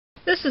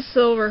This is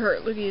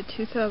Silverheart, Lugia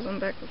 2000,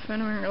 back with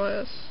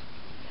hourglass.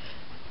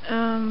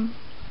 Can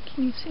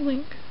you see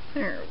Link?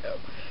 There we go.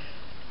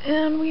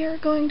 And we are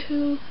going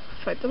to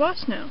fight the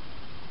boss now.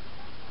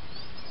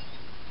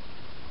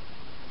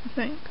 I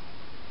think.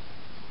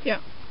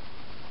 Yeah.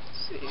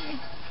 Let's see.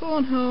 Full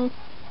on hoe.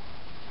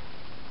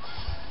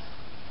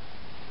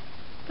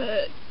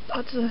 But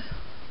lots of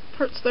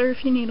parts there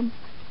if you need them.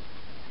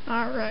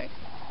 Alright.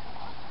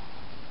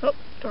 Oh,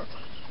 door closed.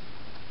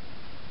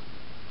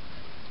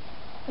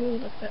 Oh,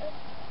 look at that.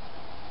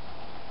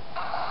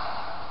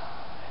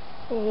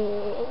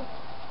 Oh.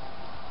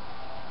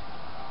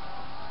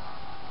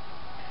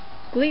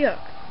 Gleeok,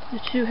 the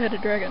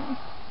two-headed dragon.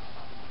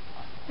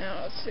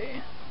 Now, let's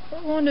see.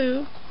 What I want to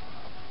do...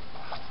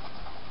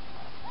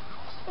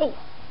 Oh!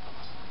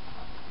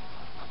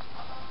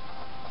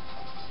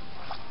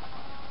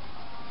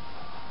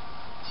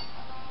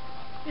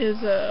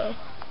 Is,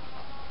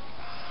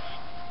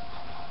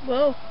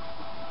 well...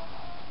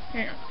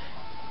 Hang on.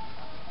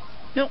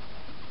 Nope.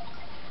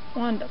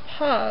 Wanted to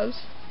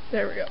pause.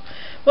 There we go.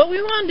 What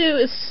we want to do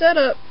is set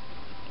up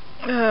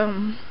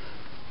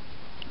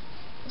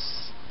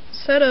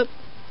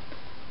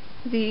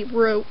the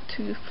rope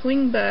to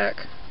fling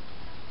back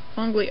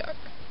on Gleeok.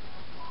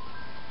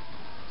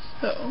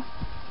 So,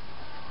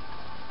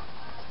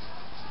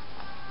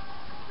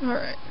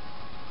 alright.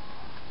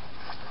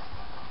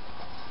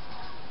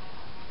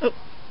 Oh.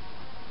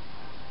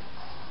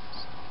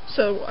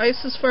 So,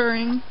 ice is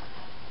firing.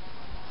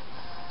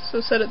 So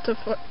set it to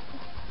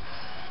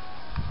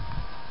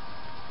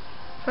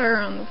fire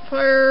on the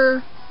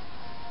fire.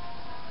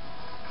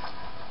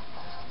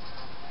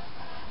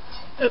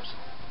 Oops.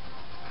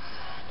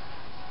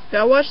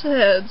 Gotta watch the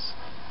heads.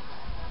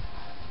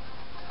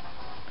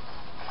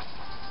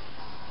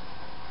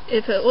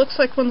 If it looks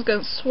like one's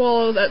gonna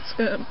swallow, that's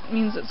gonna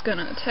means it's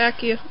gonna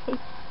attack you. Oh.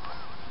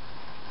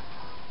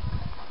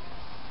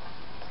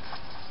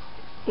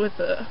 With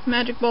a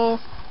magic ball.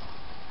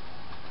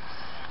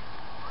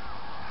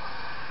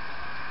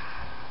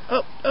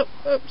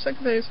 Oh,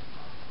 second phase.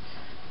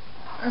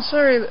 I'm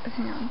sorry, but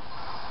hang on.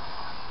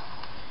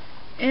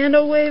 And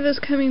a wave is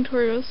coming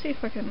toward you. Let's see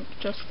if I can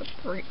adjust the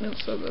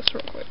brightness of this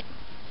real quick.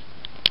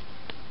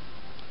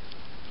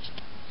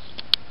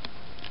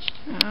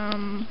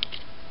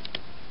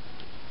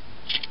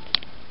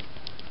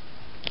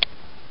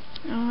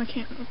 No, I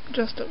can't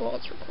adjust it while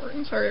it's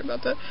recording. Sorry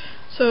about that.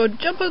 So,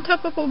 jump on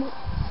top of a...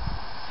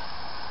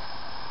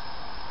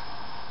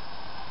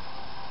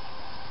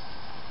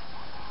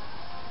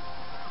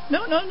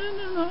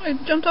 No, I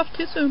jumped off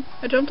too soon.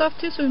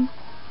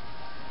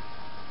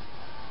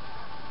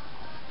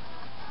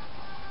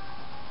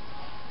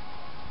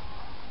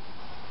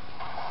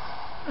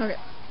 Okay.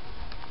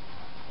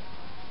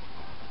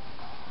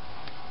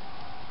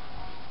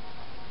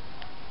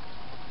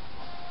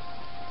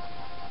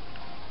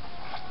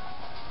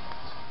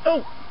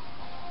 Oh!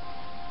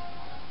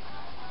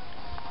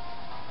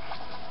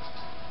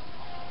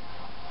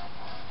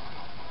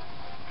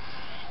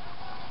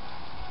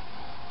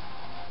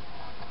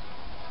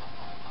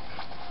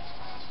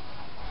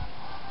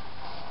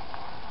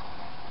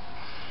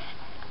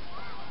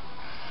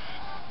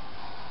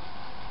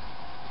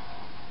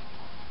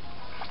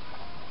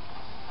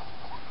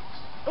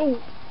 Oh!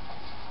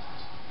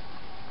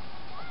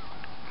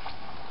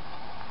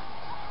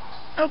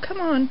 Oh, come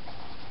on.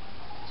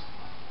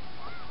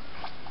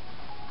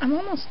 I'm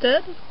almost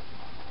dead.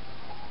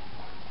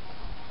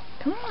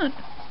 Come on.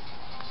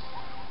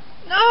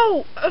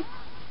 No!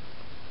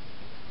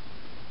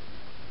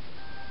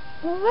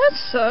 Well, that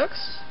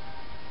sucks.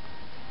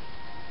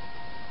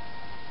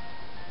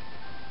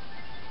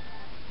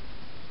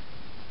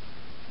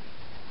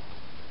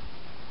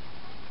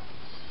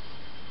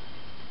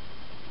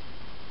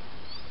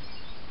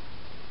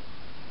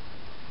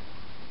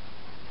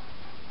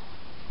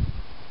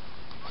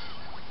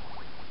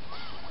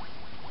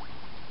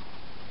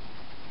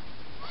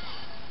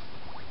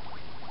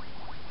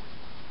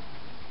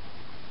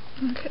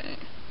 Okay.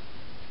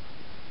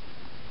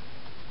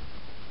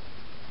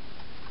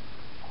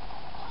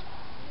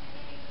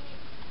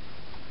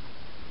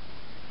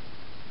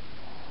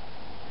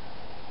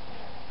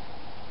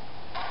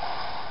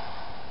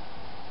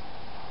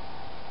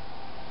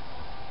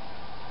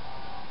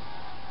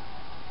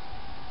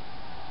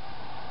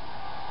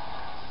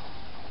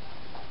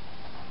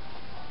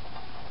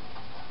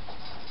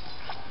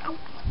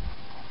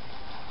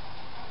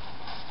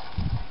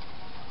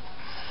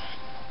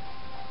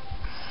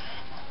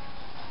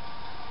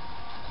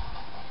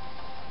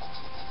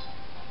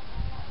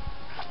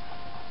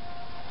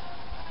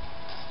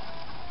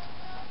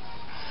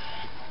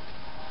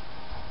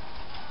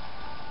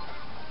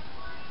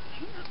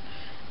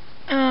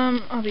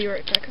 I'll be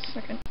right back a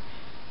second.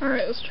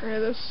 Alright, let's try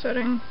this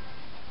setting.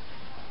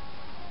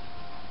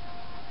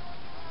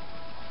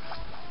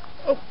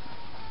 Oh,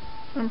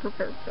 I'm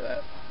prepared for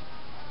that.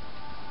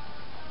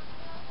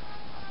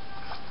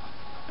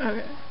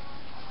 Okay.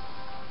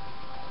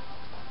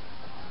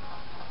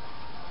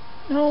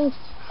 No.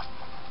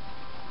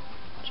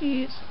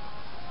 Jeez.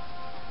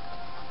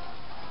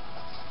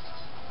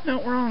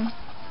 No, wrong.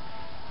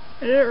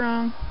 I did it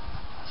wrong.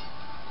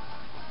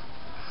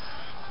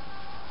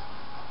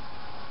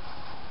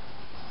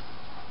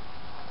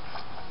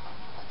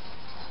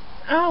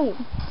 Oh!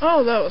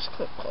 Oh, that was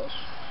close.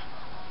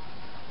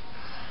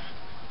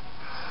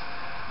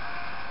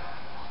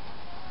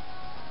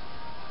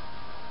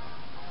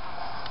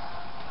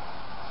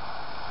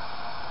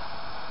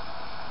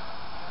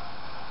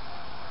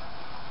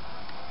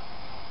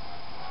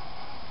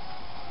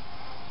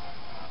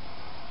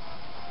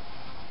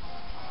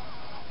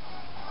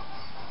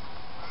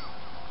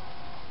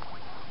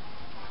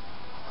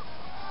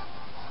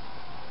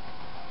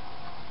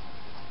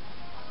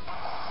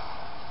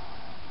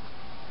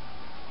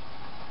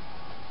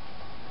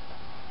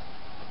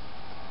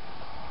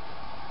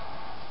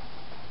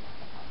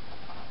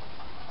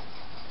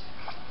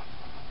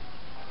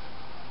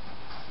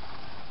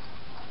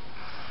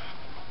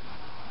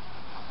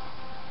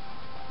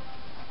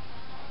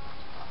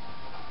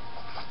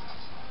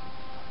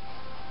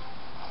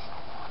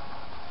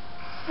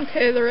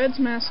 Okay, the red's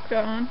mask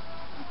on.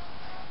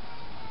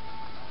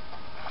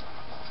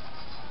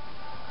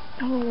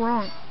 Oh,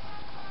 wrong.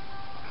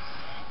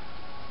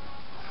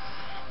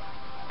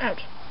 Ouch.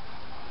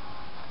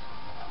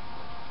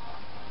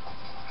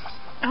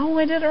 Oh,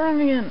 I did it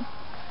wrong again.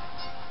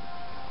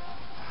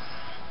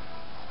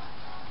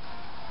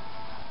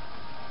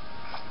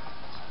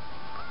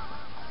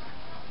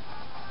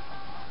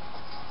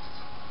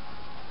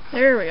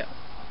 There we go.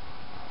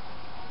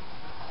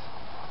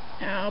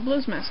 Now,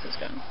 blue's mask is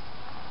gone.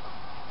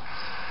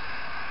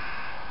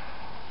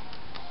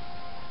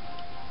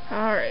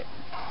 Alright.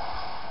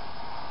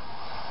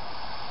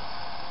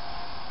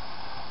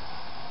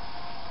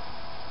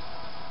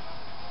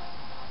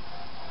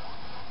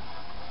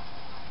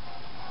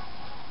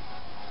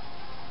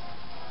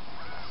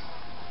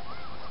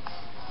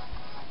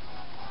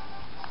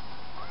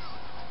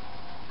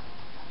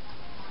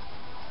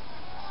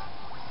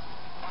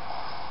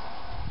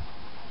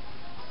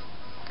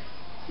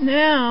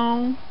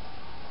 Now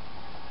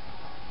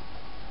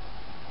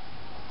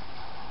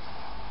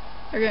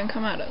they're gonna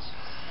come at us.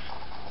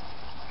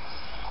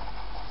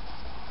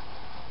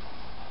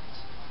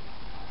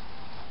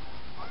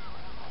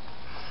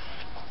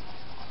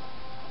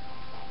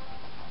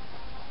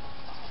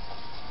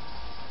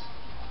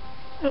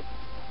 Oh.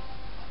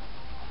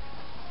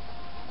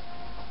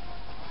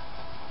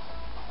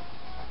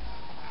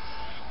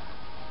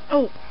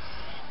 Oh.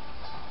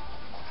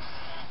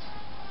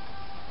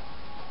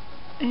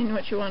 And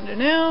what you want to do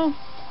now?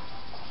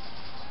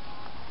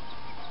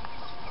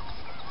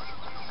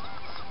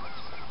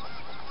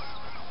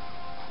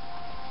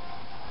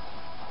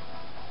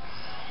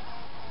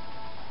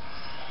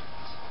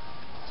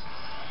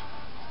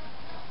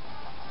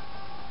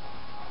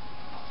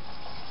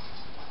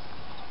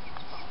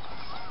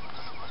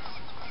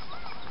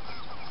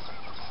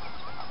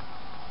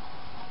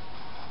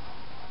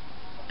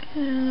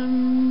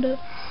 And they're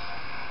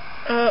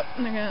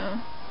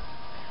gonna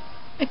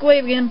make a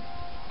wave again.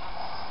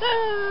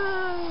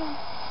 Ah!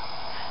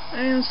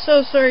 I am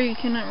so sorry you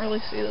cannot really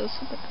see this.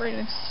 The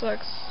brightness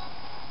sucks.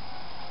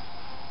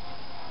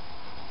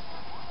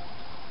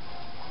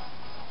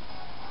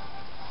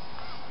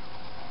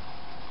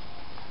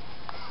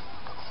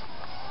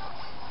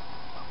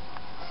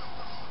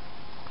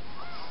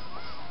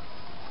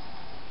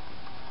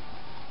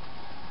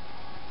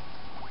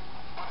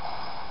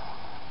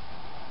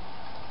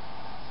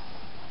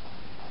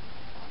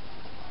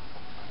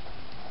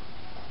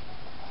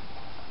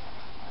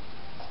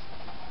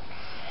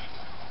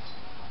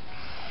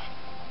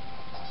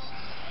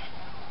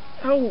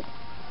 Oh.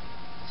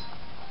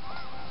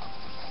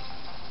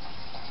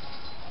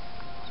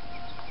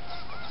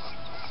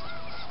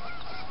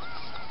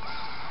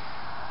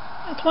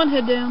 That's one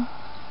head down.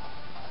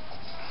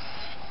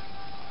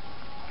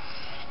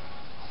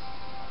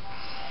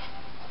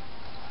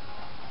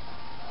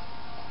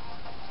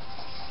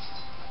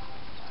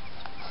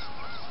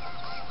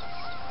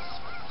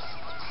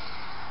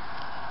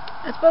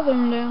 That's both of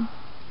them down.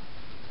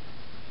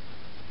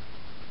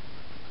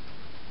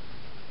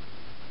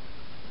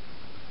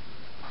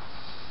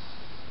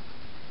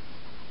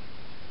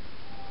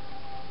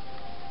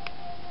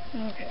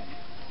 Okay.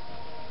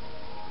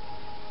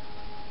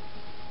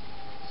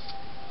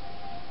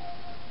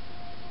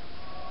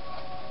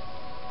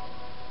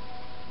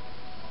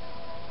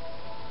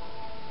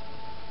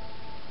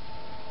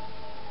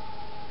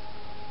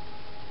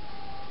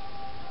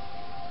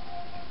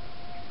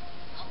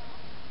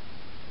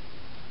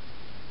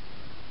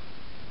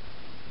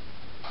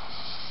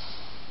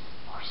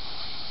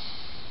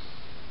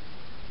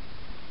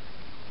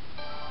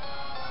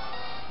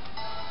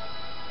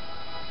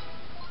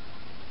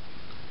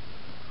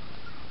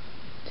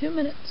 Two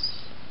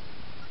minutes.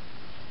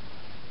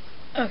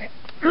 Okay.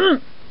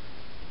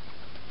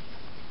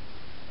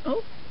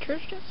 Oh,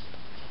 church chest.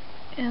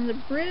 And the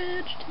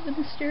bridge to the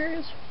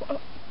mysterious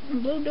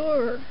blue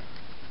door.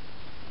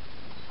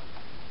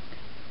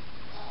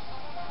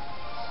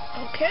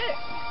 Okay.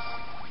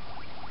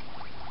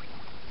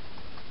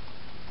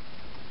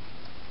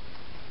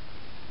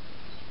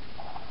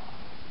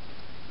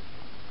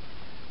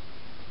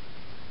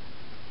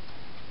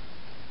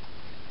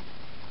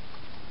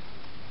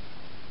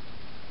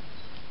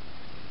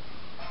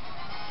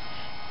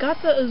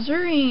 got the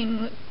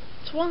azurine.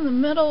 It's one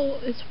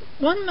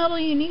metal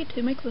you need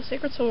to make the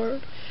sacred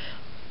sword.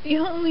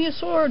 Only a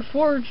sword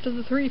forged of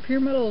the 3 pure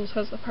metals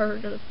has the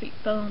power to defeat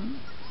them.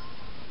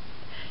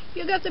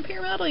 You got the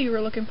pure metal you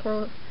were looking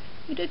for.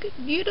 You did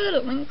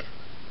it, Link.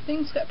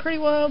 Things got pretty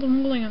wild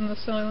and woolly on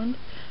this island,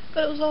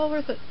 but it was all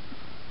worth it.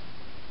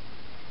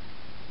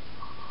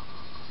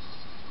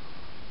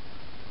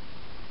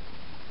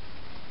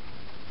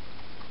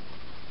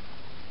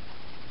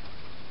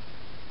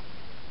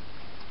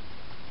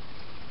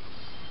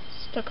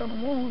 Stuck on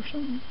a wall or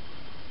something.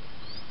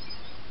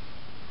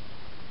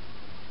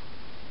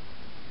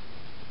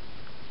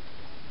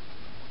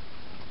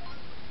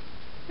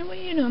 Hey, what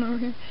are you doing over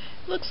here?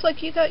 Looks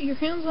like you got your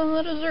hands on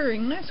that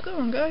azurine. Nice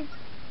going, guy.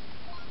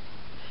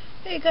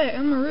 Hey, guy,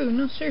 I'm Maru.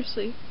 No,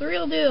 seriously. The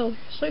real deal.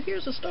 So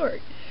here's the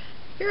story.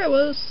 Here I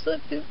was,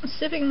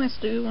 sipping my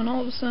stew, when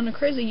all of a sudden a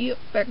crazy gleeok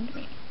begged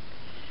me.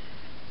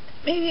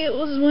 Maybe it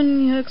was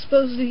when you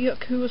exposed the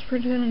gleeok who was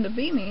pretending to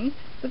be me,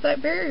 but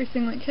that barrier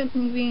thing that kept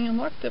me being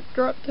locked up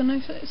dropped and I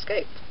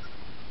escaped.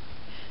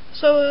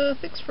 So,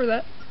 thanks for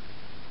that.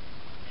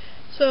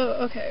 So,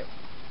 okay.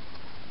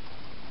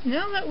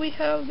 Now that we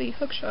have the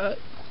hookshot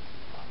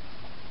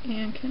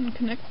and can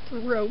connect the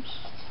ropes,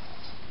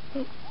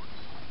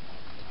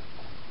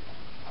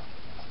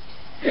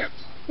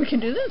 we can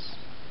do this.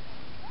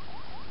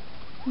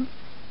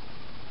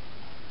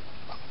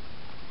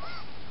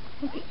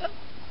 Okay, up.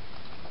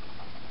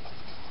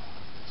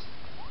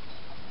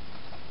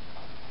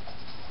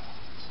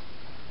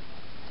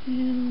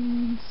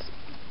 And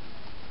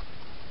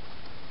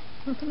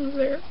nothing over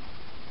there.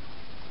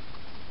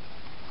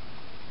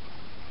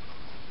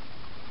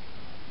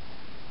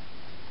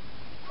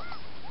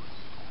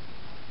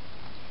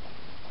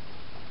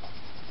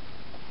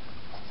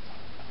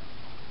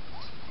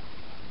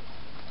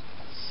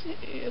 Let's see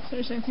if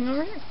there's anything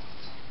over here.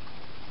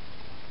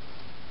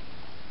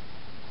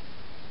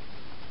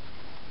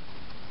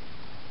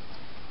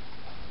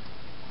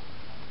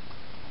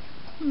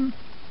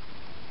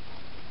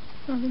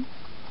 Nothing.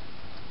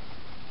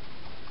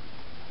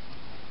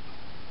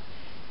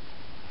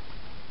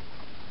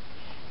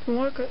 Can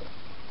walk it.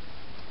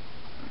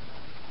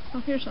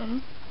 Oh, here's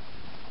something.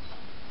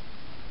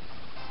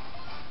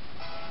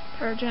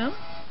 Power gem.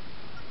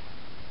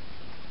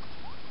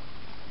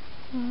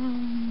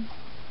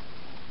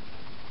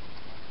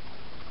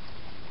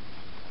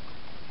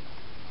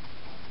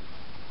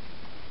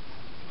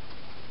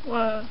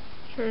 Wow,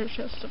 treasure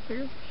chest up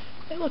here.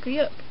 Hey, look, a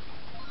yuck.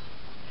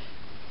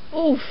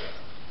 Oof.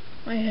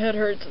 My head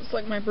hurts. It's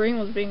like my brain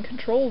was being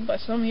controlled by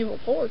some evil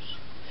force.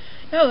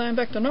 Now that I'm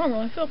back to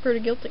normal, I feel pretty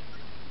guilty.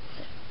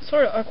 It's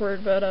sort of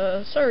awkward,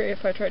 but sorry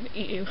if I tried to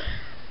eat you.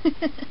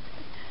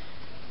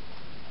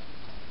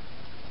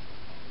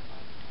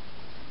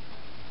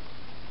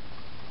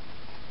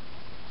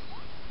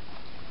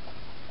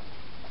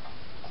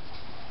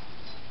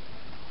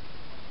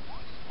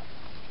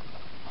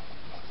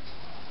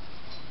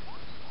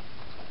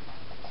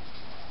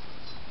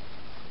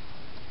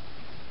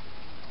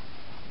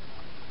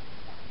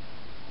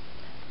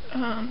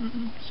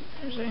 See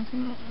if there's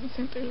anything. I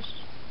think there's.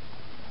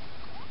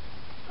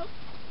 Oh.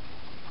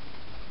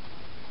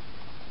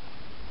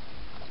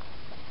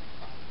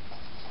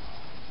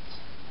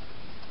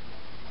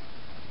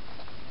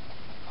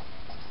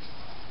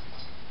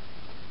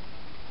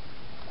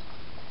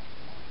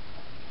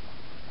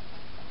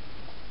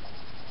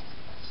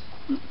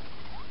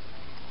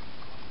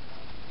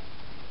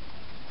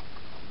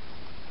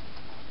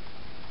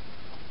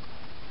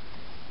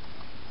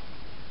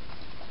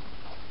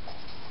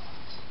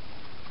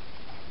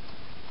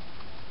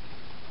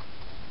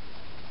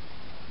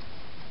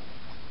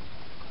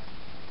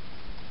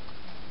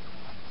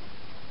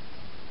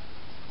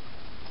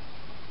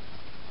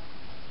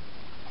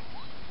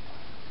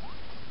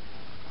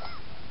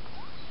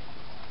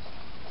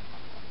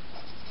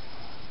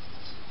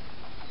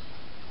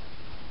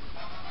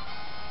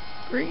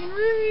 Green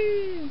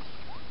rays!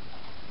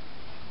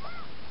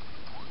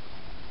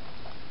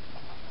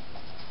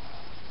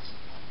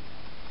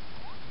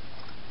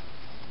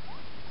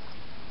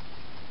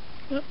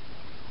 Yep.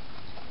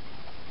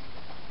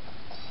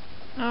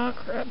 Oh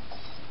crap.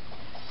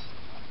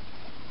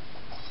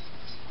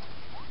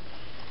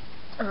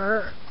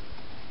 Arrgh.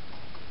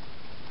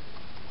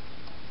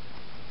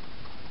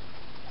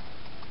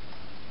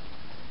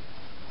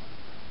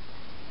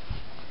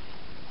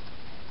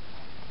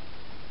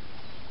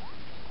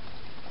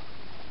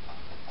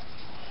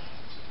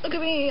 Look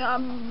at me,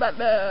 I'm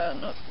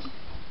Batman.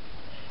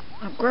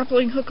 I'm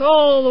grappling hook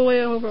all the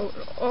way over,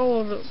 all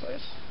over the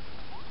place.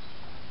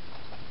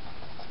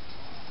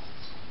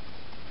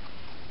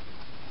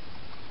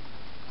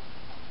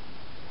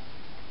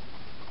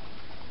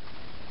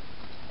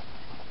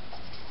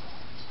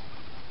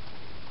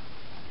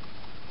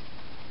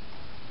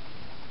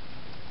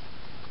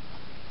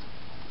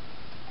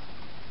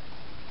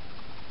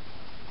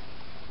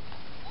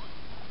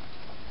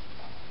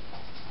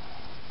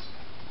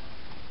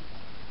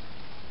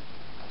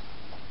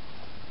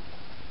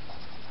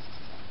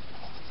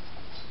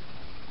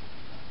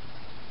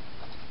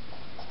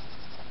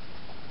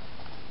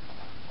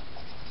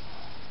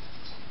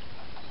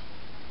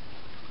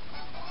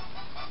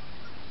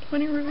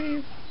 20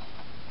 reviews.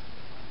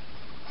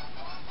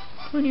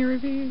 20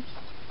 reviews.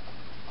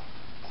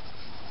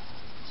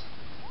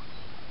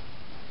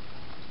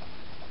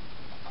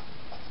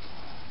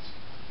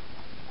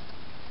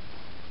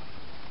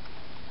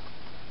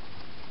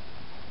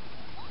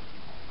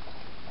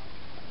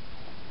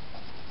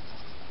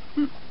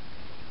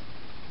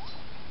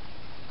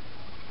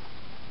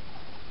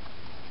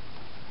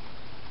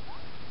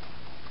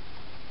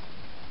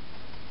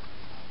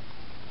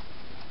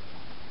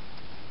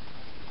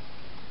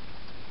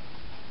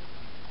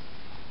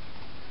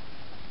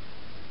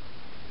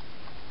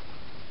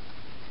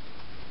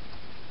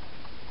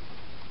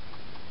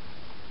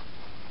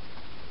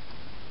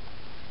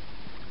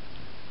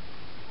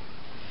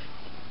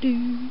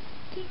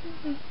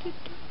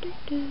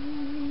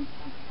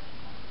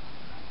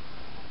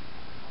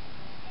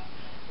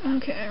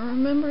 Okay, I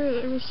remember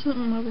there was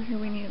something over here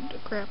we needed to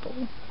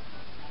grapple.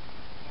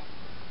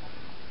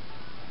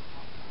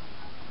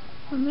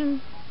 And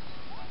there.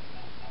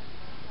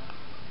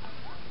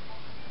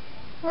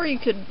 Or you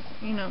could,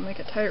 you know, make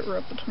a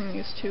tightrope between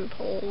these two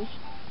poles.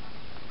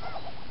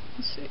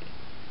 Let's see.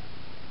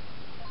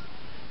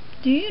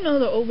 Do you know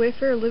the old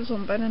wayfarer lives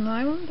on Bannon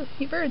Island?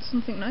 He buried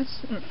something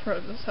nice in front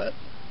of his hut.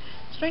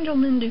 Strange old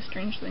men do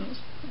strange things.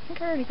 I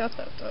think I already got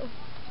that, though.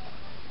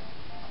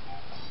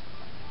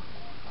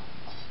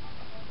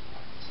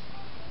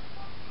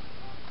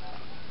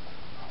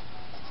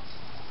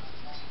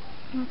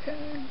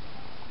 Okay.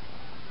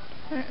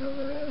 Right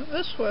over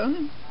this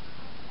way.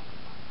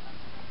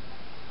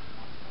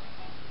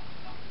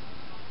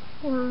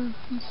 Or,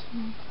 let's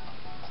see.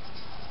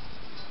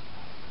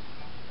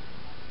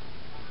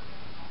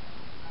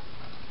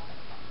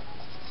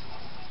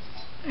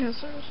 I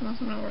guess there's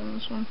nothing over in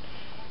this one.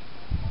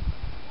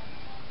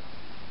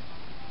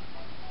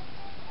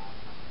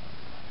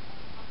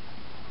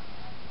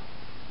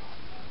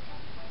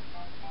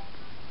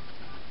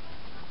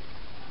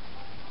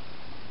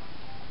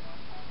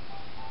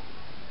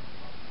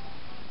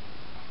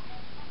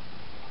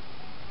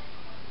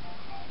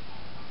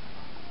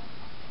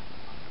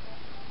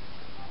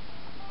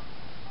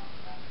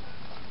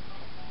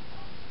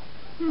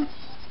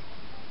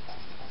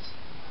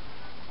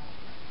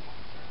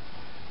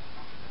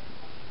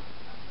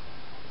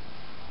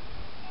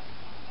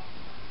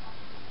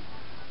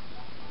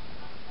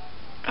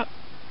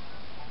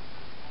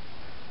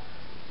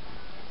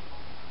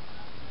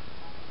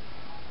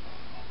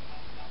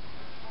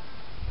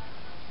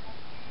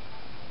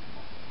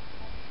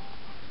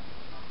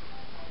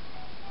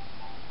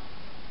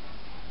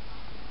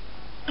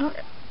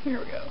 Okay, here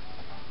we go.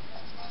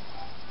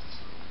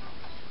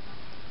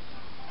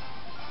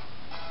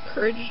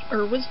 Courage,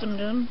 or wisdom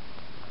gem.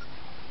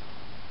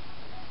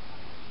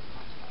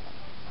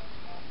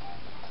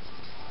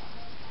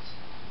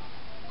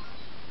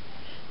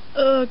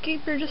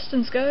 Keep your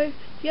distance, guy.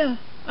 Yeah,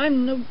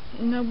 I'm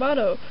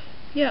Nobato.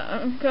 Yeah,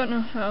 I've got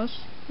no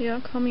house. Yeah,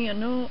 call me a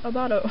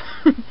Nobato.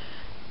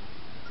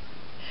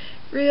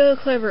 Real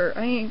clever.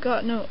 I ain't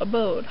got no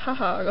abode.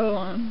 Haha, go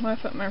on. Laugh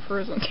at my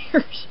frozen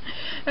tears.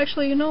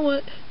 Actually, you know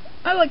what?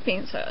 I like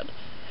being sad.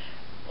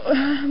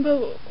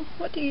 But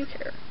what do you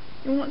care?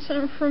 You want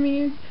something from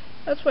me?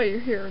 That's why you're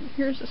here.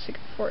 Here's a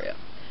secret for you.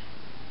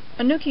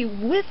 A nookie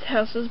with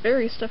houses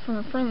buries stuff from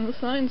in front of the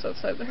signs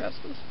outside their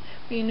houses.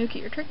 Be a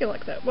nookie or tricky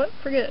like that. What?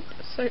 Forget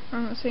it.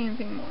 I'm not saying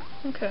anything more.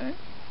 Okay.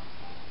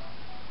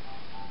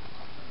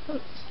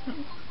 Oh, no.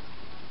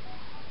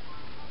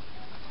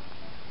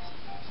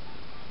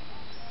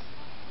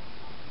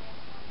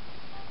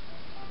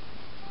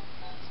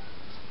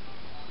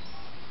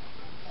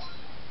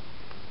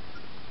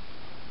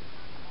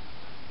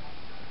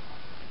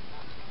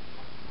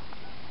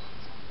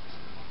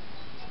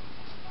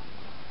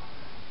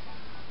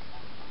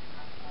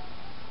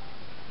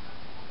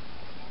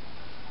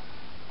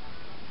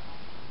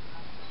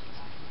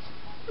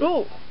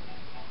 Oh!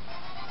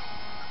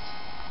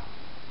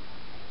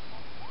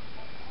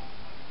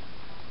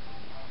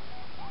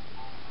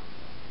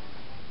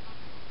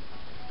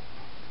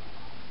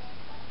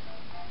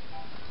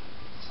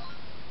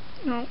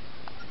 No.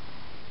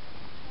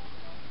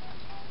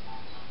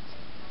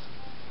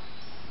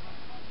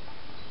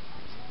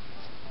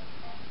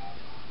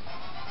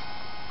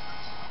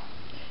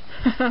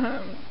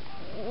 I'm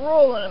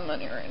rolling in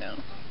money right now.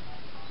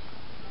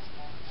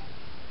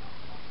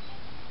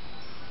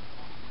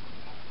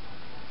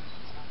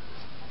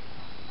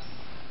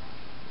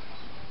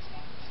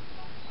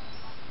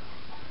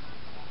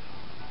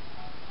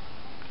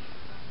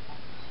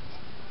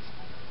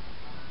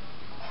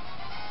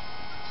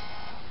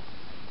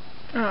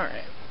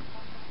 Alright.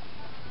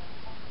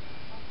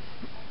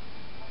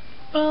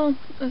 Well,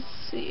 let's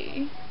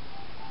see.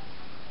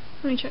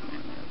 Let me check my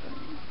map.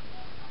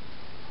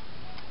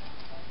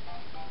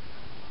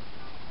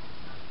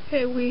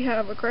 Okay, we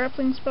have a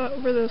grappling spot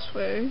over this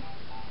way,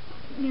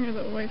 near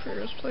the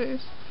wayfarer's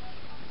place.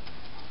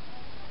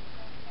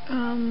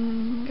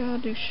 Gotta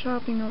do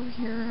shopping over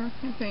here,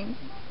 I think.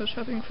 Go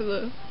shopping for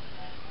the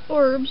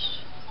orbs.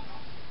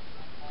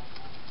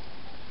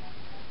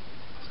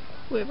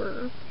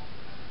 Quiver.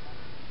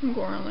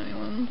 Goron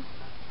Island.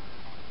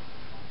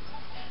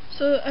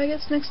 So I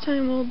guess next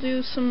time we'll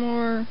do some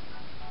more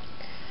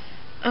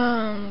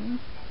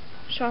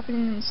shopping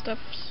and stuff.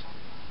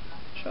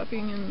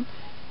 Shopping and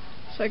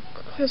side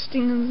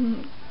questing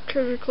and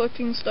treasure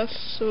collecting stuff.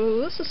 So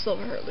this is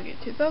Silverheart League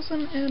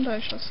 2000, and I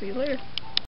shall see you later.